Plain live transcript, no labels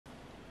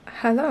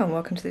Hello and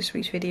welcome to this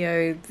week's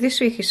video. This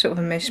week is sort of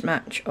a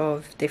mismatch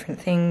of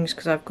different things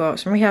because I've got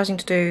some rehousing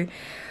to do,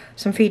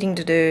 some feeding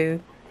to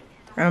do,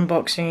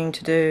 unboxing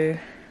to do.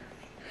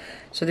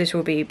 So this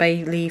will be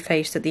Bailey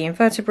faced at the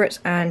invertebrates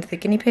and the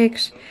guinea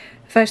pigs.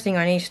 The first thing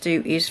I need to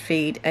do is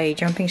feed a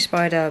jumping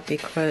spider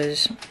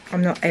because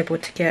I'm not able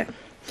to get,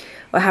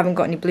 I haven't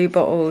got any blue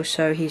bottles,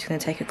 so he's going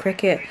to take a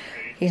cricket.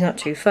 He's not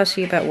too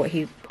fussy about what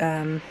he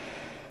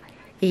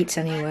eats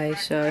anyway,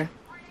 so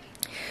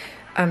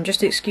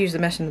just excuse the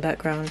mess in the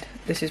background.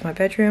 This is my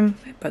bedroom,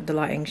 but the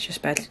lighting's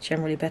just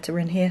generally better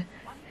in here.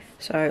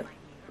 So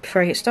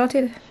before I get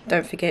started,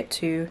 don't forget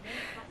to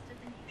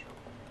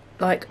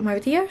like my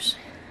videos,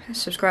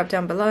 subscribe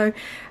down below,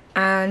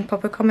 and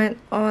pop a comment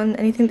on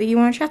anything that you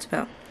want to chat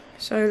about.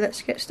 So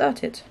let's get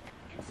started.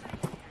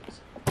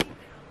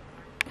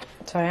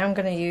 So I am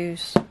going to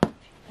use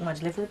my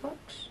delivery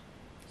box.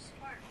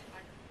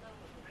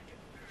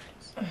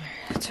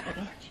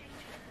 Turn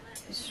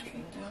this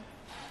screen down.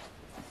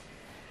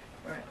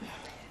 Right.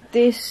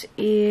 This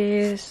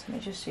is, let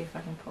me just see if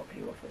I can pop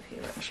you off of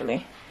here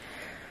actually.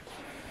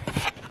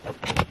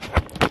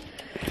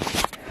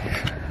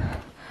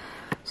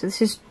 So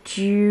this is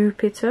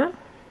Jupiter,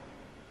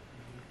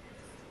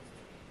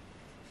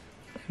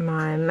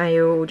 my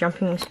male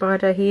jumping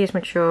spider. He is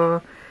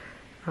mature.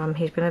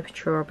 He's been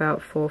mature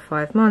about 4 or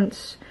 5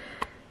 months,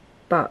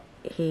 but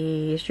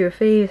he is due a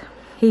feed.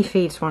 He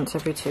feeds once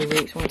every 2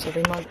 weeks, once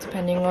every month,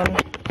 depending on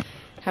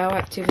how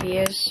active he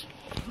is.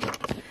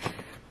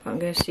 I'm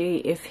going to see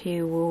if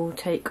he will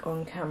take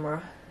on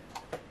camera.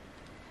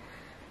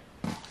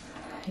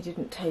 He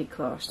didn't take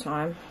last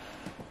time.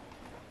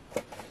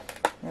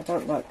 I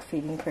don't like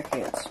feeding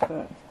crickets,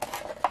 but...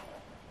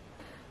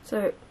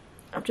 So,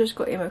 I've just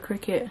got him a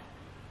cricket.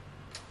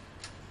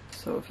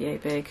 Sort of yay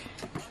big.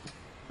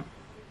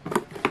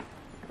 Let's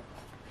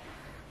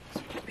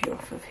pop you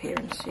off of here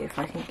and see if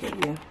I can get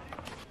you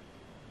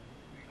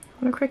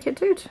on a cricket,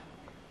 dude.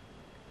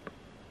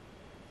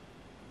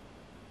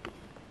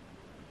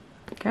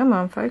 Come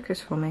on,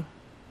 focus for me.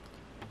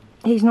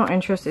 He's not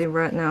interested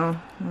right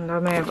now, and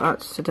I may have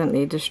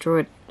accidentally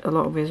destroyed a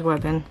lot of his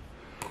webbing.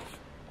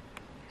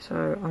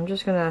 So I'm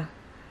just gonna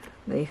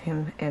leave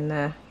him in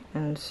there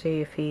and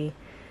see if he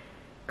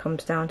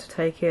comes down to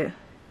take it.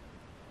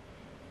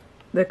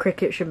 The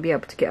cricket should be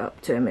able to get up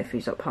to him if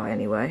he's up high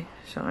anyway,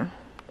 so.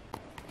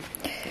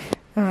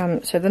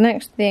 So the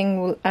next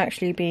thing will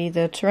actually be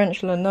the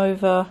Tarantula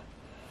Nova.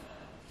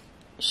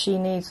 She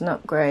needs an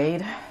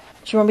upgrade.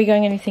 She won't be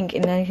going in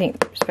anything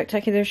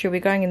spectacular. She'll be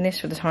going in this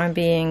for the time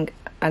being,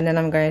 and then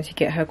I'm going to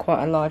get her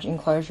quite a large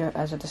enclosure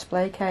as a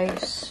display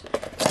case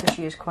because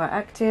she is quite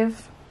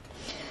active.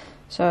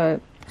 So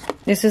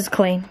this is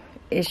clean.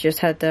 It's just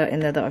had dirt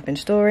in there that I've been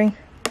storing.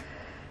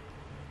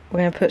 We're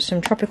going to put some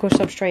tropical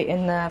substrate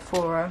in there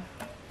for her.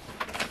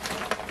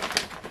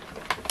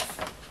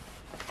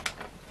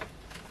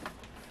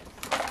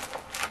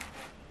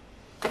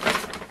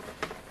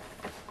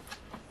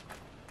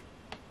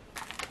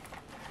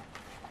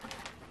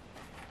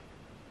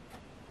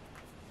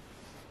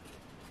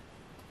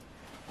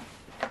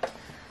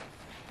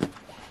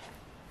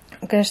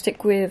 I'm going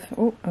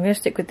to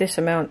stick with this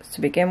amount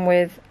to begin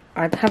with.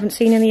 I haven't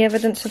seen any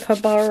evidence of her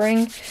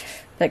burrowing.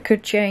 That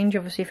could change.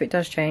 Obviously, if it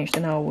does change,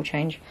 then I will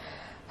change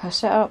her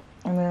setup.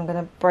 And then I'm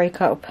going to break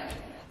up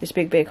this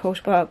big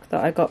horsebark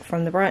that I got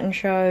from the Brighton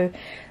show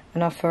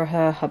and offer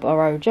her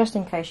burrow just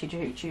in case she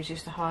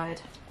chooses to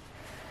hide.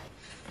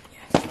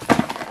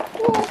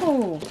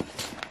 Whoa!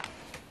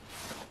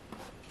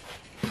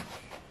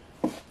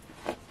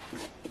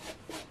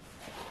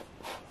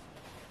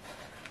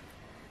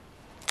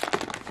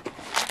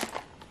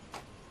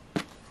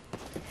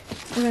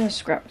 I'm going to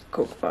scrap the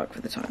cork bark for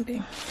the time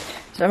being.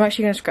 So I'm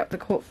actually going to scrap the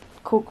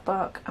cork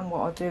bark, and what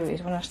I'll do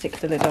is when I stick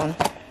the lid on,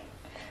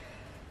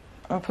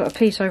 I'll put a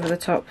piece over the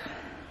top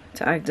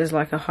to act as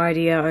like a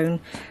hidey own,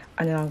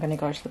 and then I'm going to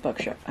go to the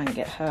bookshop and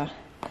get her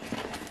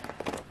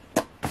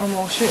a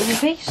more suitable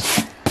piece.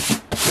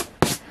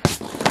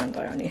 And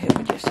I only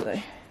hoovered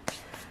yesterday.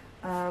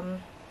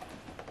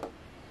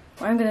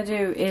 What I'm going to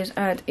do is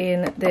add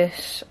in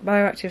this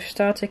bioactive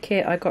starter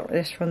kit. I got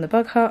this from the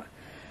Bug Hut.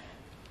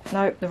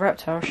 Nope, the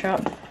reptile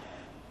shop.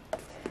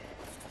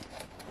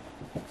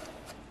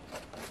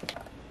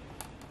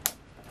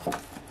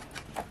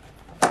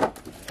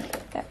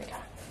 There we go.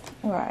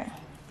 Right.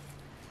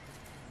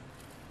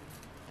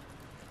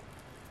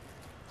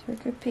 So a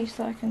good piece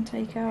that I can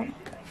take out.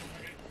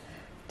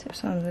 Tip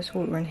some of this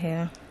water in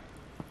here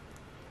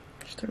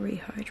just to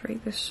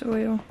rehydrate this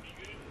soil.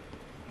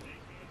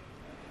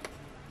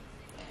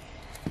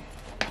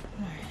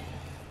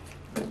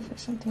 Is there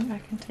something I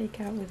can take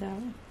out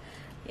without?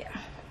 Yeah.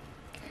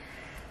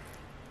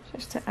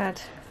 Just to add,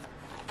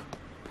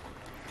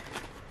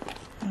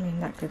 I mean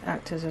that could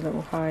act as a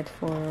little hide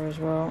for her as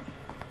well.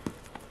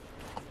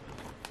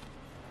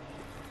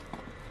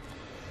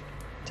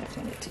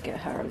 Definitely need to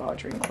get her a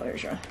larger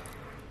enclosure.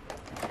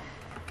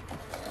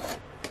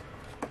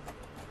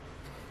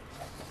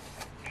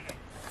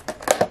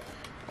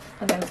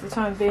 And then for the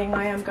time being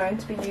I am going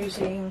to be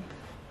using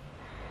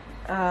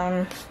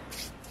the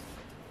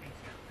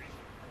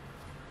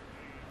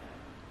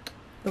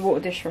water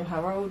dish from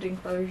her old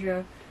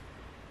enclosure.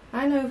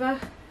 Hi Nova.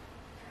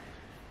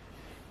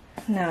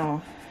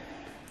 Now,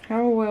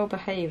 how well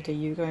behaved are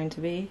you going to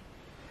be?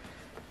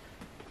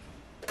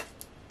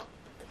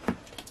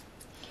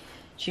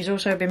 She's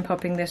also been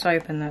popping this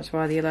open, that's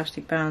why the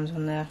elastic band's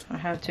on there. I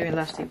have 2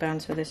 elastic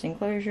bands for this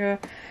enclosure,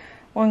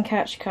 1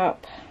 catch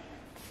cup.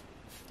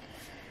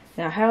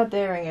 Now, how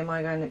daring am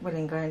I going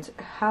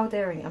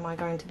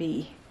to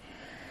be?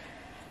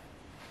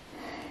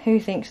 Who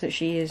thinks that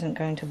she isn't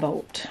going to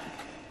bolt?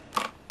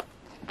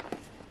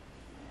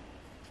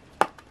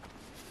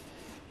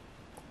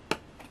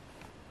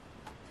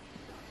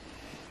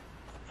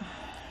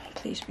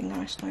 Please be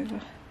nice,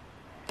 Nova.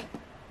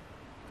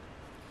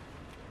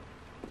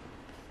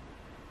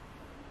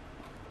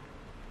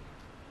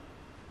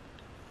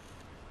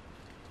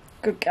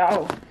 Good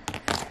girl.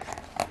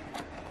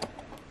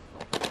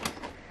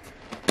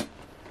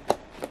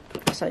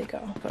 I say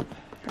girl, but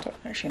I don't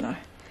actually know.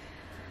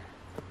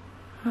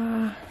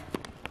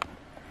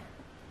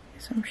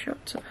 Some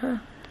shots of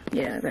her.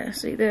 Yeah, there,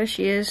 see, there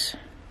she is.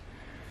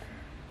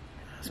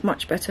 It's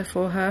much better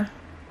for her.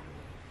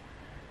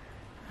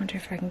 I wonder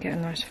if I can get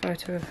a nice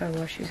photo of her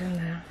while she's in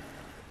there.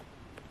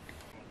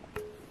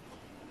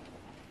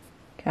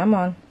 Come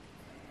on.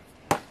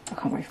 I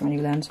can't wait for my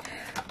new lens.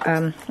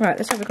 Right,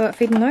 let's have a go at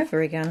feeding Nova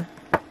again.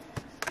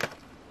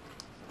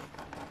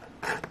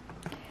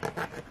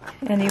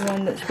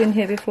 Anyone that's been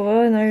here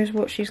before knows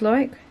what she's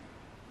like.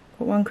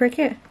 Got 1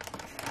 cricket.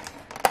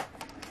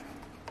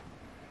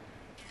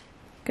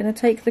 Gonna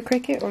take the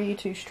cricket, or are you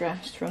too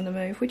stressed from the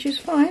move? Which is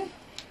fine.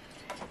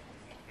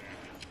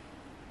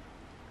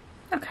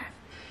 Okay.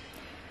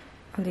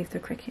 I'll leave the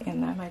cricket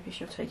in there, maybe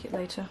she'll take it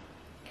later.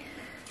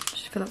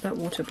 Just fill up that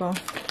water bowl.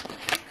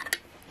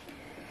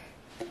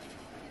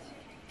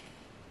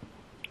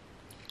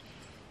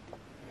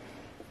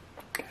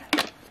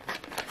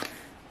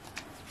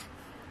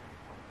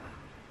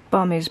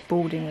 Bum is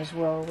balding as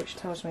well, which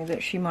tells me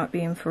that she might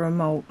be in for a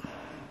molt.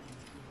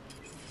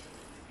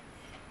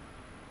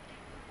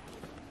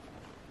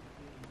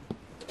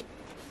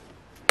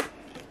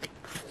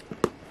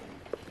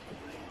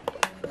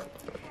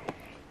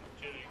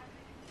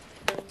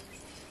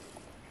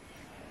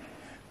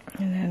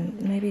 And then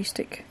maybe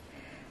stick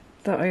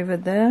that over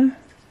there.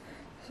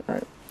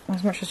 So,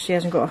 as much as she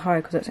hasn't got a hide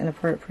because that's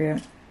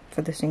inappropriate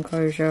for this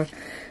enclosure,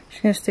 she's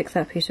going to stick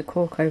that piece of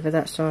cork over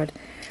that side.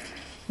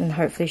 And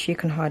hopefully she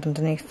can hide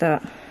underneath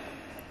that.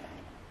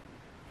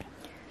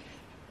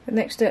 The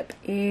next step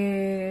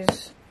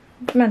is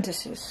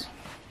mantises.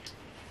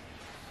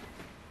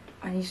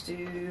 I need to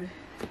do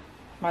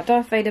my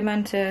Darth Vader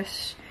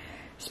mantis,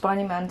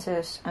 spiny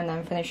mantis, and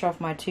then finish off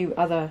my 2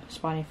 other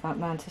spiny flat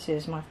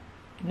mantises, my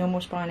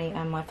normal spiny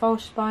and my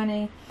false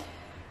spiny.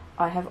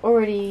 I have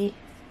already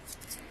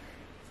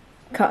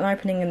cut an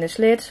opening in this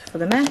lid for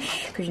the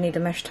mesh, because you need the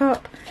mesh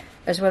top,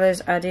 as well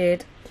as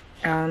added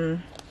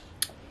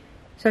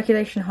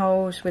circulation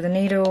holes with a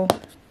needle.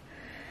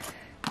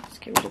 Let's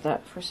get rid of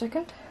that for a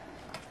second.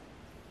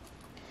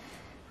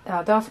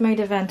 Darth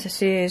Vader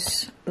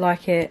mantises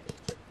like it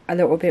a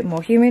little bit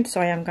more humid,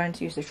 so I am going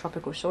to use the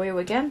tropical soil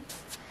again.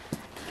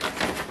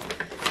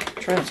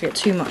 Try not to get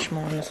too much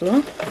more on the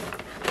floor.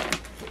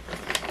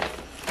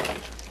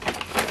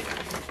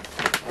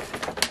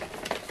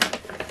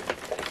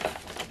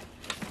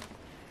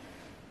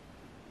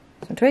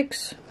 Some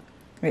twigs,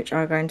 which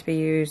are going to be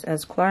used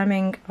as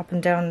climbing up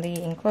and down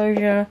the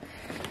enclosure.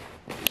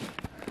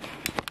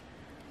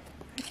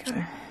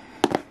 Okay.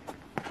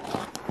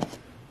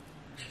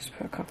 Just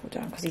put a couple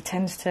down because he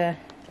tends to.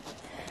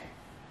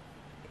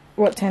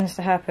 What tends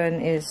to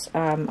happen is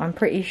I'm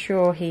pretty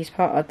sure he's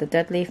part of the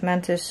deadleaf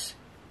mantis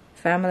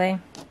family.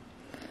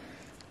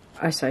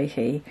 I say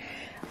he.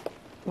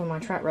 With my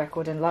track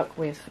record and luck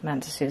with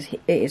mantises,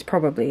 it is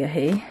probably a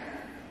he.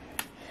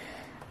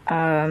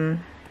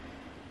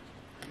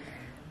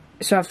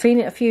 So I've seen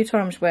it a few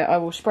times where I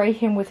will spray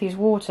him with his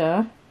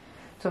water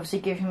to obviously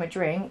give him a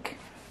drink,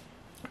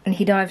 and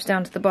he dives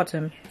down to the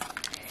bottom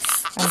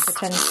and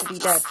pretends to be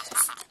dead.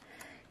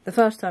 The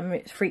first time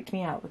it freaked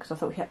me out because I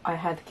thought I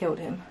had killed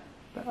him,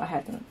 but I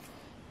hadn't.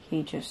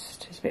 He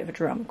just is a bit of a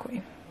drama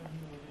queen.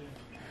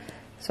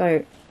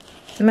 So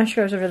the mesh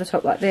goes over the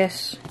top like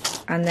this,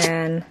 and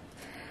then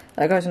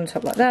that goes on the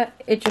top like that.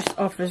 It just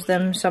offers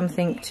them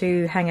something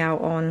to hang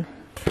out on.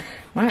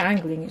 My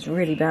angling is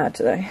really bad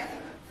today.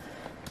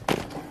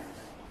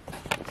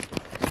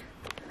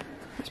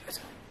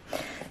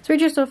 So it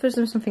just offers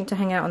them something to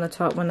hang out on the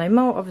top when they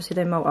molt. Obviously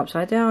they molt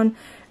upside down,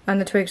 and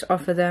the twigs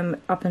offer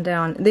them up and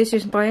down. This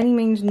is by any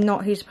means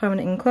not his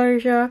permanent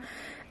enclosure.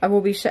 I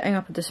will be setting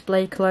up a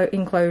display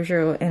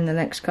enclosure in the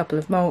next couple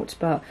of molts,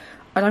 but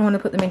I don't want to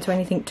put them into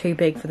anything too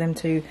big for them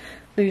to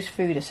lose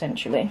food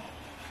essentially.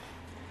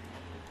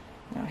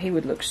 Now he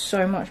would look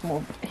so much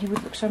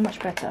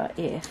better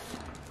if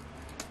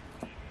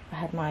I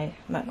had my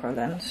macro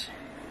lens.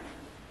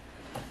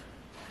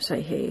 I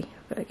say he,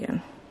 but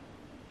again,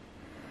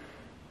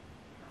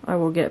 I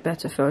will get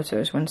better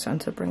photos when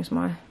Santa brings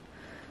my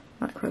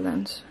macro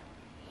lens.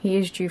 He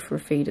is due for a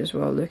feed as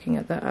well, looking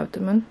at that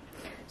abdomen.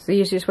 So the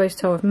easiest way to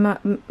tell with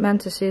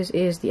mantises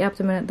is the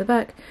abdomen at the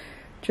back,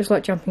 just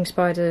like jumping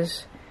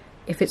spiders.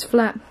 If it's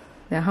flat,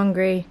 they're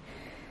hungry.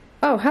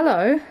 Oh,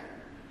 hello! You're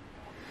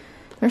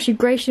actually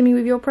gracing me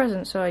with your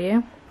presence, are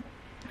you?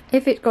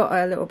 If it's got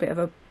a little bit of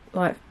a,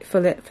 like,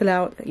 fill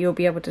out, you'll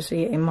be able to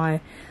see it in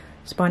my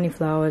spiny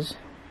flowers.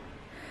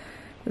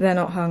 They're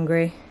not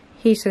hungry.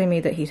 He's telling me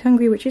that he's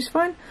hungry, which is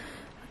fine.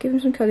 I'll give him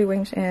some curly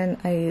wings in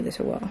a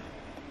little while.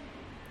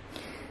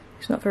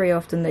 It's not very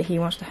often that he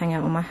wants to hang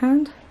out on my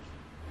hand.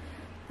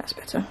 That's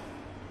better.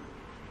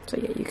 So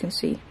yeah, you can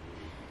see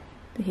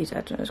that his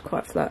abdomen is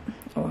quite flat,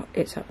 or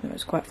its abdomen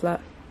is quite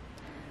flat.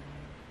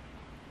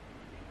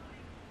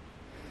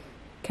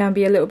 Can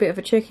be a little bit of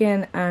a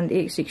chicken and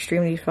eats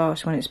extremely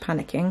fast when it's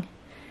panicking.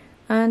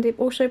 And it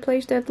also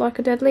plays dead like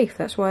a dead leaf.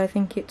 That's why I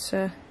think it's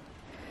part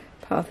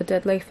of the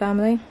dead leaf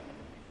family.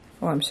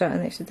 Or I'm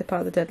certain it's the part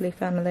of the dead leaf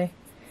family.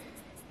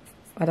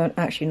 I don't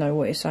actually know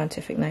what his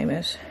scientific name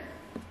is.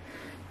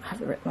 I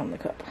have it written on the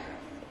cup.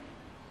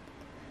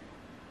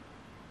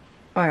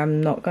 I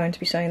am not going to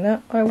be saying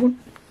that. I will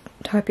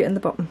type it in the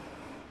bottom.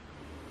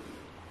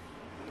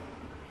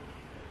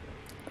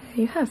 There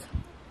you have.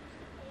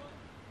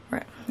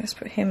 Right, let's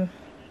put him.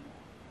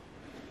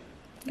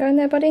 Go in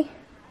there, buddy.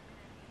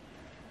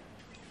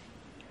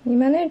 You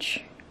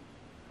manage?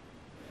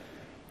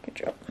 Good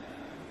job.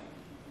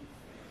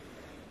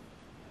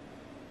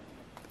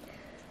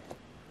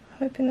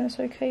 Hoping that's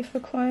okay for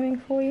climbing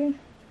for you.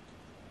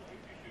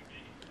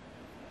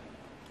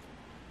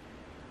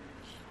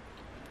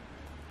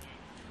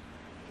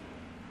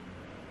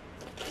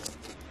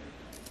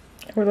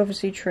 We'll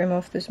obviously trim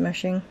off this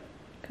meshing.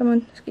 Come on,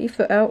 let's get your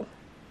foot out.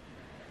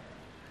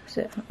 That's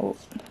it. Oh.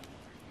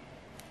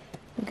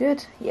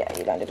 Good. Yeah,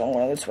 you landed on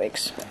one of the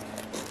twigs.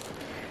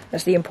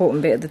 That's the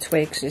important bit of the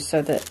twigs, is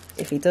so that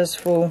if he does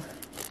fall,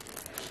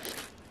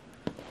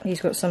 he's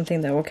got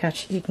something that will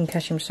catch. He can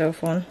catch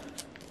himself on.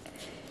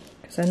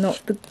 Because they're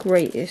not the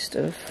greatest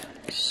of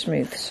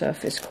smooth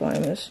surface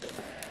climbers.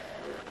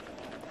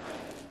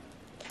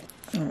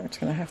 Oh, it's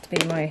going to have to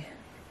be my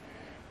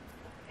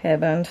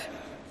hairband.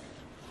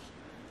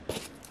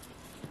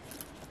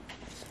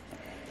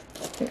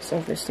 It's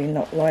obviously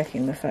not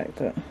liking the fact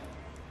that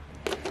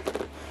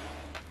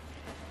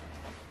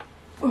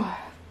there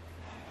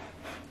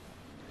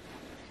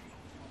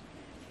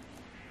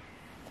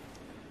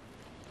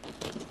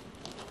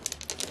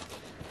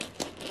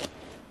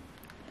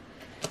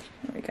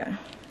we go.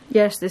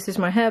 Yes, this is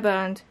my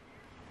hairband.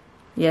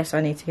 Yes,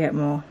 I need to get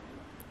more.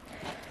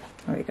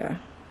 There we go.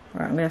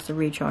 Right, I'm gonna have to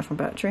recharge my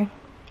battery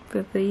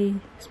for the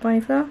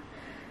spiny flower.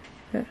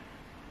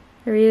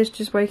 There he is,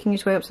 just waking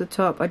his way up to the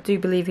top. I do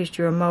believe he's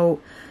due a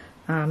molt.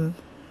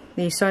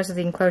 The size of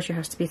the enclosure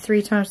has to be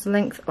 3 times the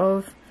length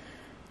of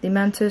the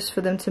mantis for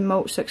them to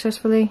molt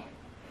successfully.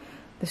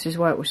 This is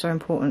why it was so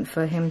important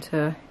for him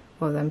to,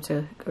 well, them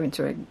to go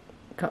into a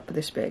cup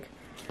this big.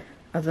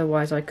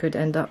 Otherwise I could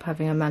end up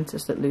having a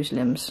mantis that lose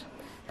limbs.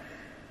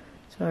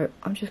 So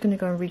I'm just going to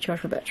go and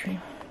recharge my battery.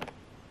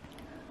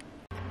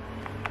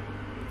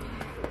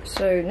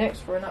 So next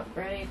for an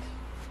upgrade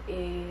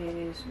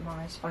is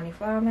my spiny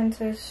flower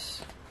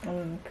mantis.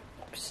 I'm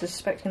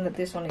suspecting that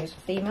this one is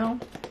female.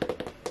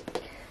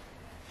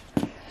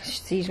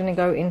 She's going to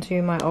go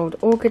into my old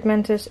orchid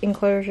mantis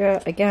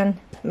enclosure. Again,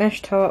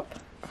 mesh top,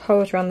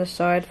 holes around the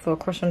side for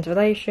cross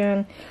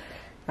ventilation.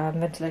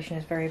 Ventilation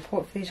is very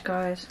important for these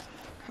guys.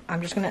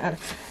 I'm just going to add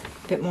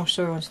a bit more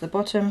soil onto the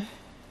bottom.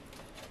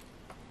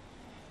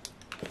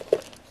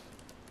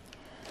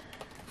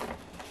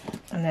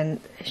 And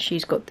then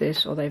she's got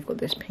this, or they've got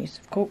this piece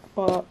of cork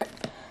bark.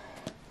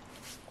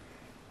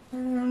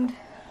 And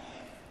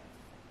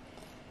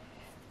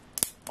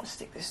I'll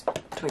stick this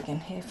twig in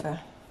here for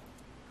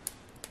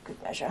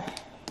good measure.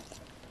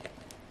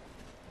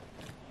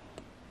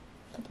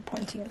 Put the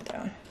pointy end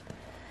down.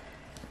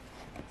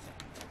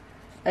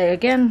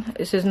 Again,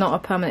 this is not a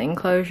permanent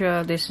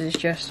enclosure, this is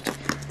just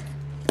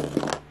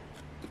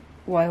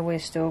while we're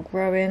still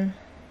growing.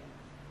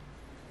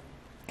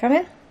 Come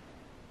in.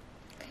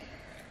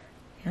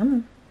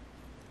 Yum.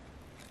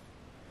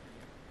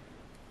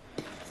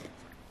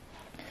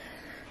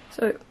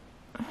 So,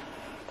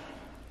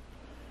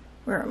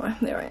 where am I?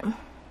 There I am.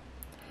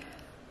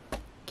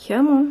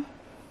 Come on.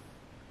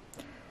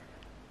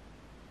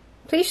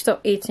 Please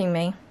stop eating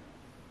me.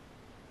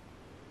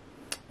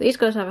 These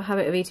guys have a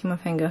habit of eating my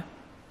finger.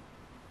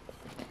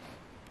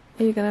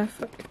 Are you gonna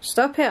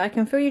stop it? I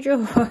can feel your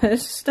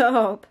jaws.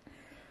 Stop.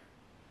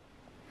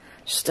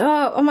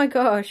 Stop. Oh my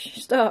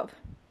gosh. Stop.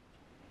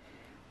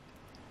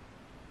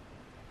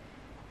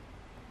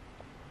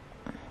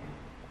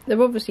 They've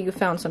obviously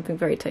found something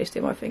very tasty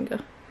in my finger.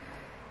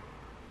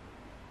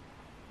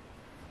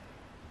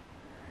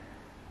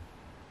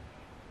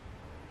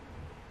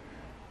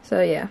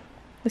 So yeah,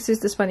 this is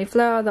the spiny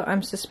flower that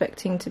I'm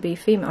suspecting to be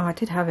female. Oh, I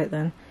did have it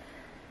then.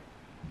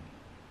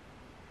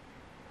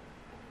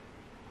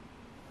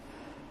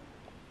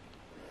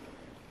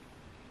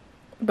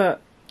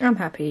 But I I'm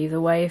happy either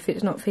way, if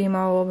it's not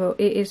female or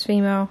it is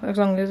female, as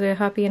long as they're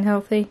happy and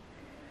healthy.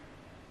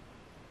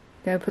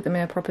 They'll put them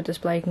in a proper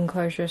display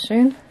enclosure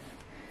soon.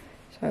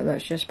 So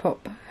let's just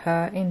pop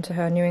her into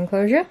her new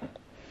enclosure.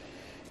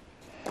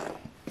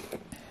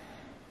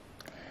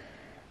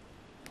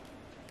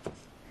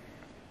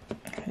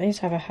 These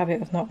have a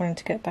habit of not wanting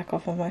to get back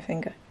off of my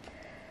finger.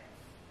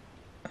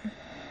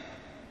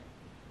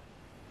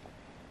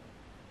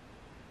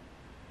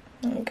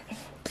 Okay.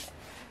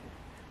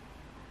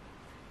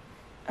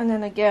 And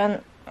then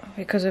again,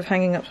 because of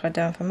hanging upside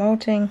down for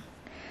molting,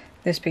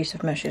 this piece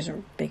of mesh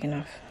isn't big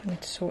enough. I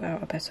need to sort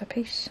out a better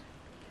piece.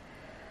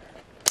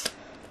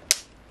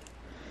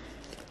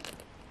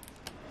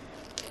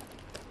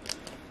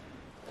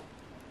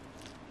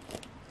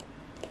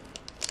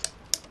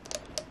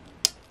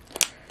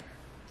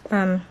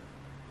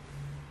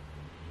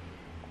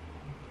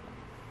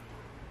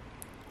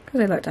 Because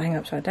they like to hang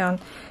upside down,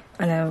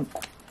 and then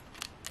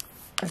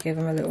I give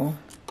them a little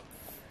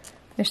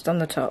mist on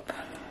the top.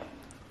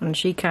 And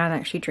she can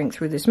actually drink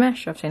through this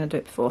mesh. I've seen her do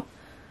it before.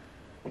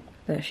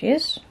 There she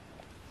is.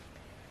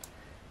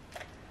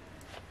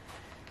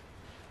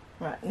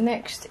 Right,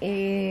 next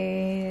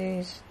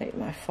is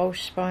my false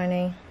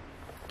spiny.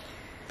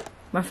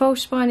 My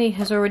false spiny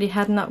has already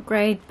had an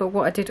upgrade, but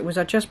what I did was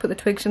I just put the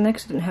twigs in there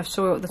because I didn't have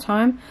soil at the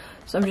time.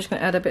 So I'm just going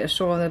to add a bit of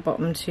soil on the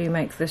bottom to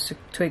make the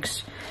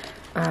twigs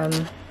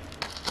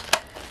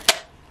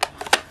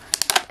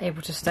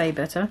able to stay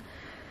better.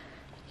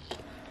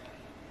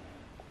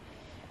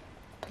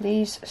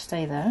 Please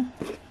stay there.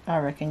 I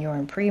reckon you're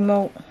in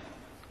pre-molt.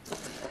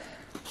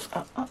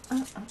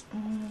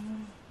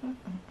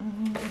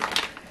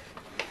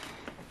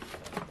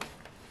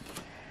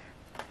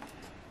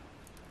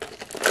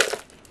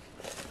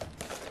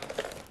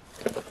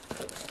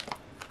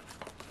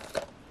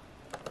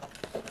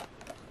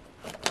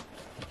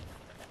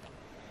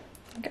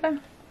 Okay.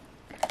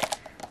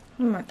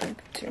 I might be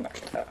too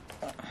much of that.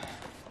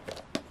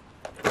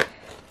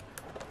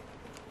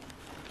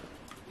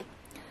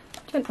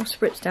 Gentle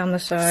spritz down the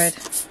side,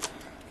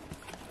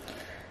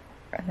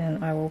 and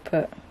then I will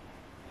put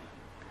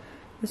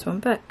this one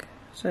back.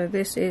 So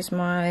this is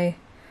my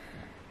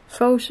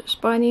false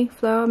spiny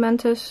flower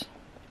mantis.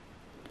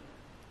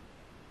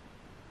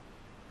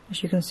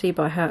 As you can see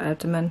by her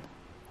abdomen,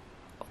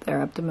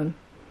 their abdomen,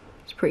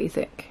 it's pretty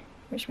thick,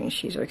 which means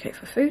she's okay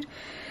for food.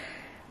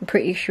 I'm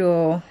pretty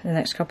sure in the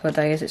next couple of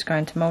days it's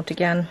going to molt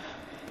again.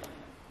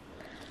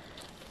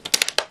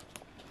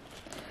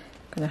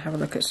 I'm going to have a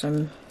look at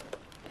some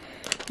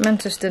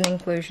mantis den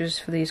enclosures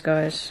for these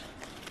guys.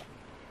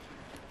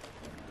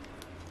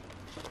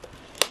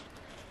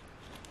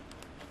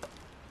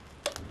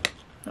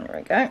 There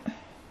we go.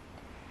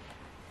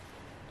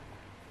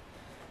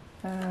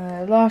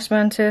 Last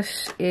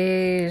mantis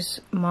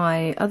is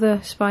my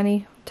other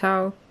spiny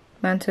towel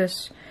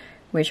mantis,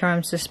 which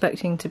I'm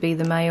suspecting to be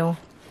the male.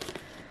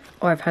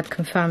 Or I've had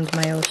confirmed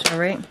male,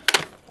 sorry.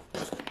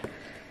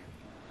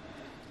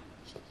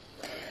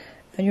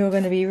 And you're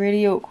going to be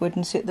really awkward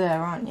and sit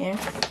there, aren't you?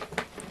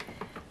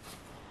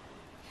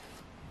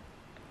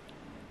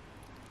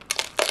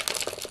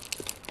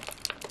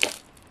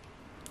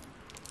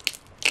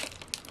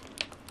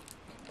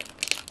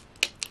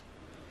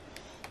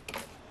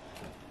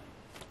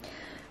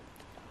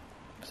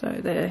 So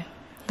there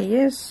he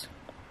is.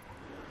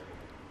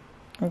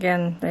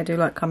 Again, they do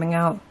like coming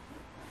out.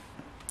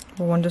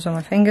 Wanders on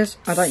my fingers.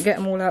 I don't get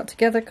them all out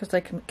together because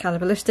they're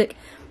cannibalistic.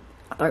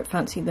 I don't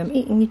fancy them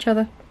eating each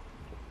other.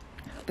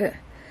 But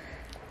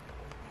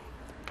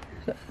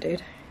look,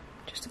 dude,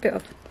 just a bit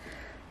of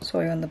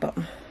soy on the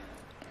bottom.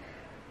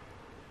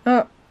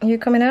 Oh, are you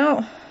coming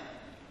out?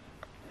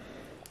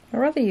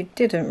 Or rather you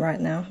didn't right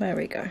now. There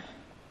we go.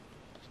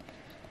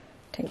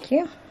 Thank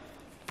you.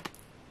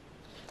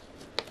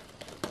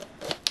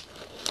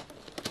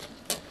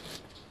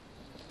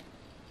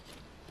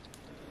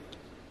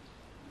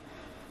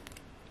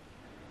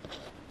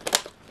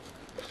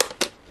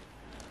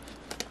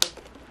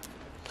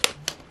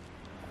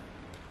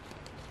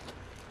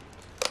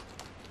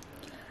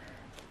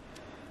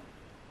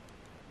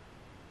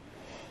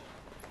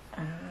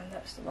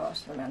 That's the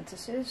last of the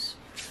mantises.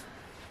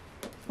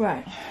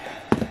 Right.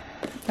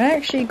 I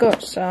actually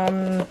got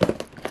some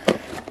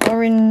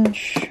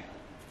orange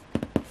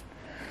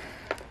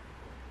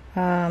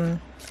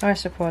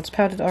isopods,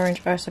 powdered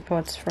orange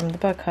isopods from the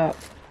Bug Hut.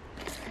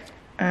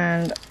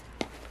 And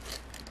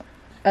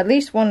at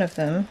least one of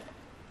them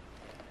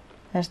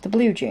has the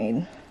blue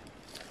gene.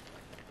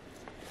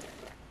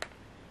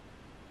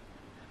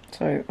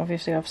 So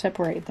obviously I've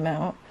separated them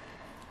out.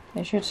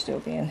 They should still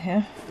be in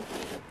here.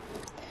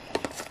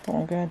 What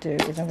I'm going to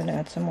do is I'm going to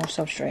add some more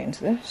substrate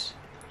into this.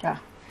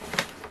 Ah,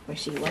 we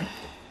see one.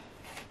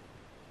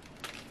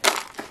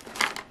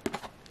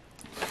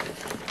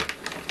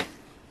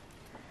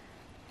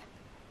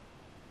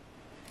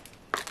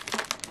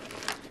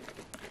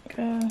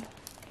 Okay.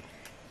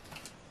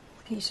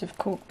 Piece of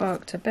cork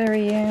bark to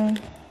bury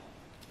in.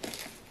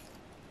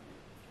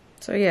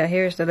 So yeah,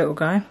 here's the little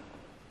guy.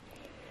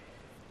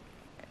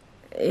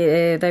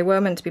 They were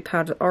meant to be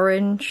powdered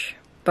orange,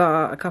 but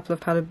but a couple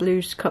of powdered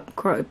blues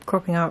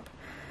cropping up.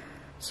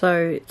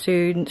 So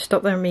to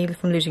stop me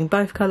from losing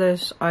both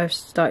colours, I've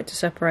started to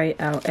separate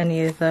out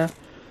any of the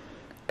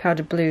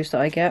powdered blues that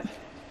I get.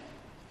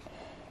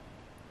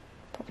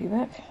 Pop you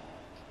back.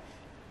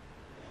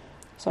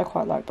 So I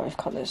quite like both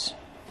colours.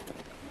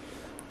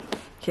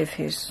 Give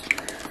his...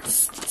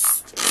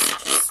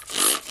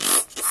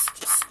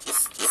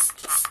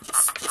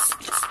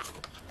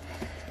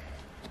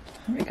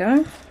 There we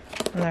go.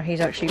 Now he's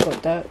actually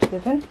got dirt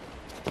with him.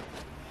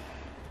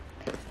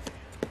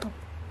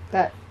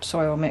 That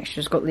soil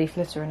mixture's got leaf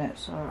litter in it,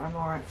 so I'm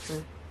alright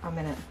for a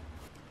minute.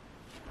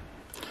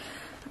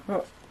 I've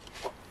got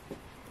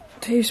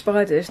 2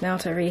 spiders now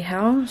to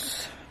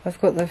rehouse. I've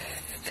got the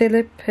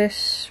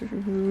Philippus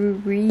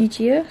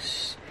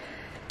regius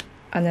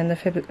and then the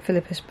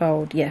Philippus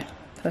bold. Yeah,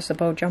 that's the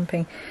bold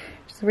jumping.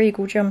 It's the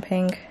regal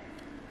jumping.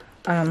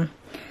 Again,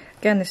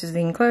 this is the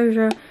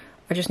enclosure.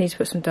 I just need to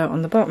put some dirt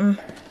on the bottom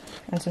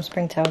and some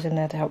springtails in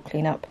there to help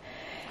clean up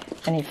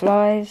any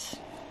flies.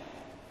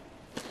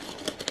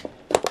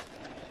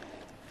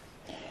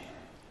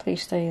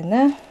 Please stay in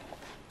there.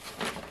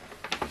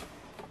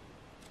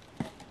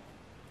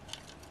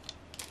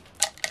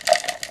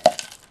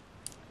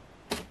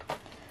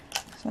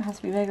 Doesn't have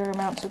to be bigger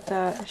amounts of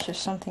dirt, it's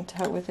just something to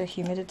help with the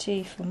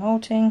humidity for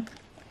molting.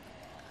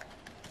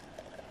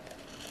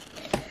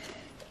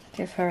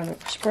 Give her a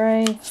little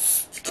spray.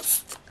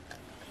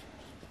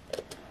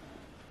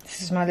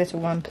 This is my little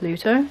one,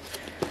 Pluto.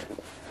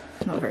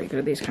 Not very good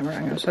at these camera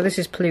angles. So this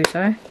is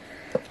Pluto.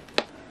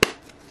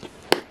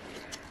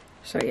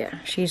 So yeah,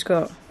 she's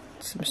got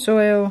some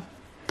soil,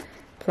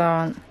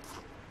 plant,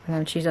 and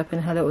then she's up in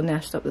her little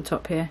nest up the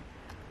top here.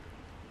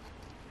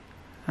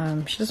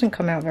 She doesn't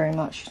come out very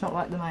much. She's not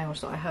like the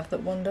males that I have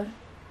that wander.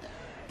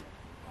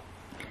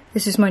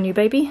 This is my new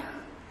baby.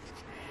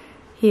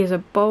 He is a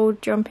bold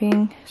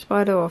jumping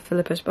spider, or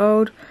Philippus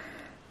bold.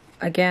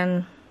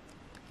 Again,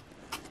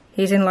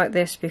 he's in like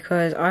this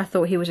because I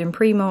thought he was in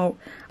pre-molt.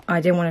 I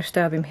didn't want to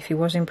disturb him if he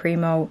was in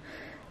pre-molt,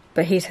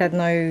 but he's had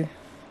no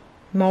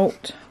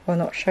molt, or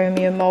not shown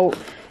me a molt,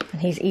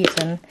 and he's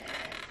eaten.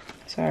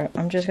 So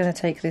I'm just going to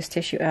take this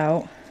tissue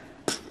out.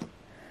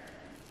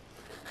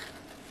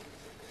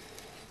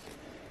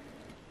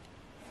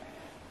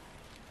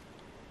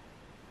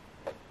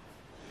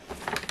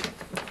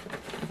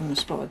 On the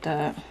spot of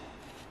dirt.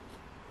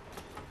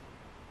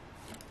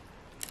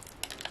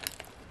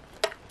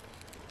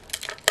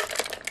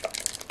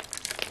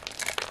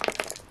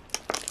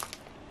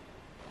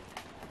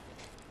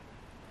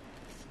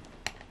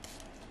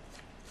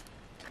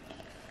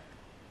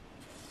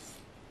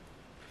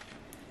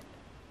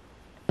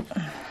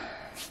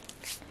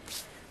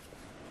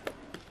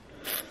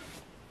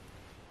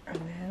 And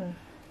then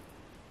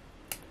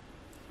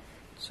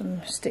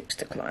some sticks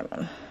to climb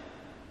on.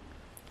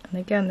 And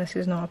again, this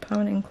is not a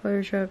permanent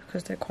enclosure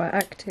because they're quite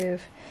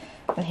active,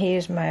 and he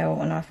is male,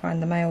 and I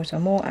find the males are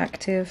more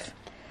active,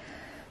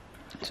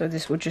 so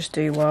this will just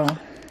do while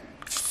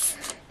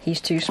he's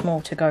too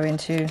small to go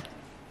into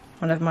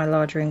one of my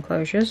larger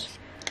enclosures.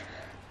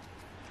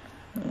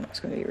 And that's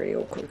going to be really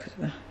awkward because of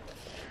the...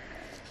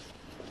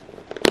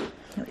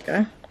 There we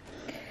go.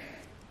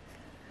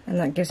 And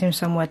that gives him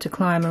somewhere to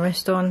climb and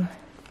rest on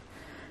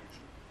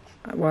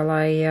while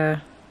I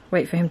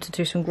wait for him to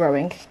do some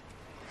growing.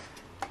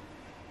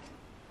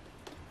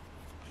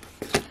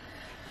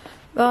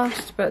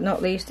 Last but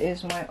not least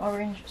is my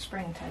orange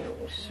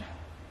springtails.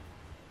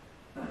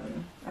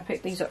 I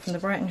picked these up from the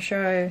Brighton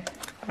show.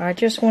 I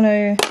just want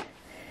to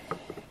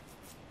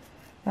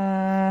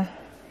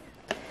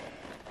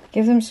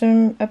give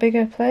them a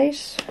bigger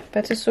place,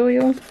 better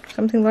soil,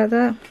 something like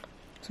that.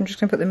 So I'm just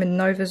going to put them in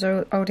Nova's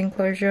old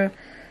enclosure.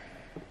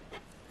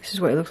 This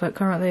is what it looks like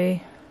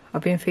currently.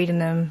 I've been feeding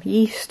them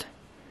yeast,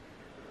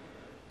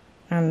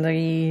 and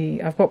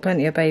I've got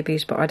plenty of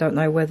babies, but I don't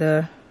know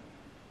whether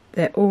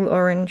they're all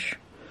orange.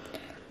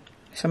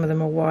 Some of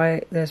them are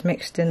white. There's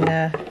mixed in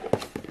there.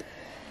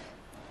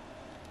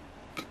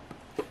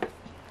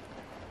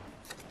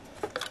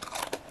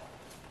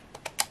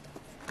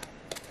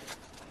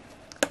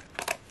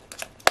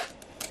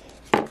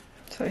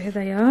 So here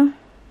they are.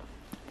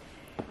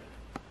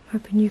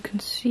 Hoping you can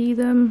see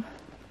them.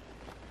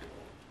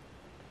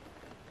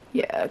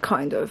 Yeah,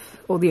 kind of.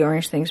 All the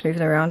orange things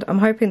moving around. I'm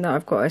hoping that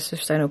I've got a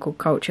sustainable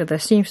culture. There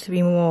seems to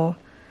be more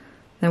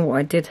than what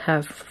I did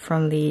have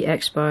from the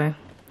expo.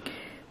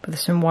 But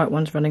there's some white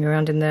ones running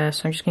around in there,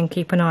 so I'm just going to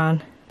keep an eye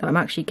on that I'm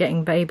actually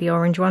getting baby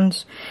orange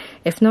ones.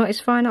 If not, it's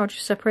fine. I'll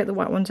just separate the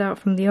white ones out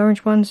from the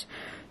orange ones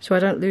so I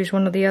don't lose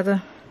one or the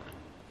other.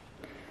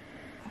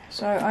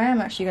 So I am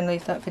actually going to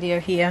leave that video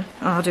here.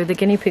 I'll do the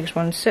guinea pigs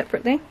ones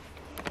separately.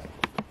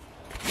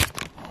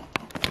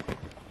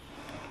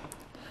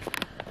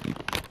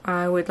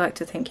 I would like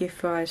to thank you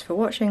guys for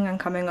watching and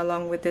coming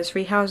along with this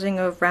rehousing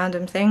of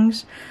random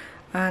things,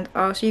 and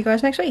I'll see you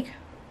guys next week.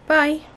 Bye!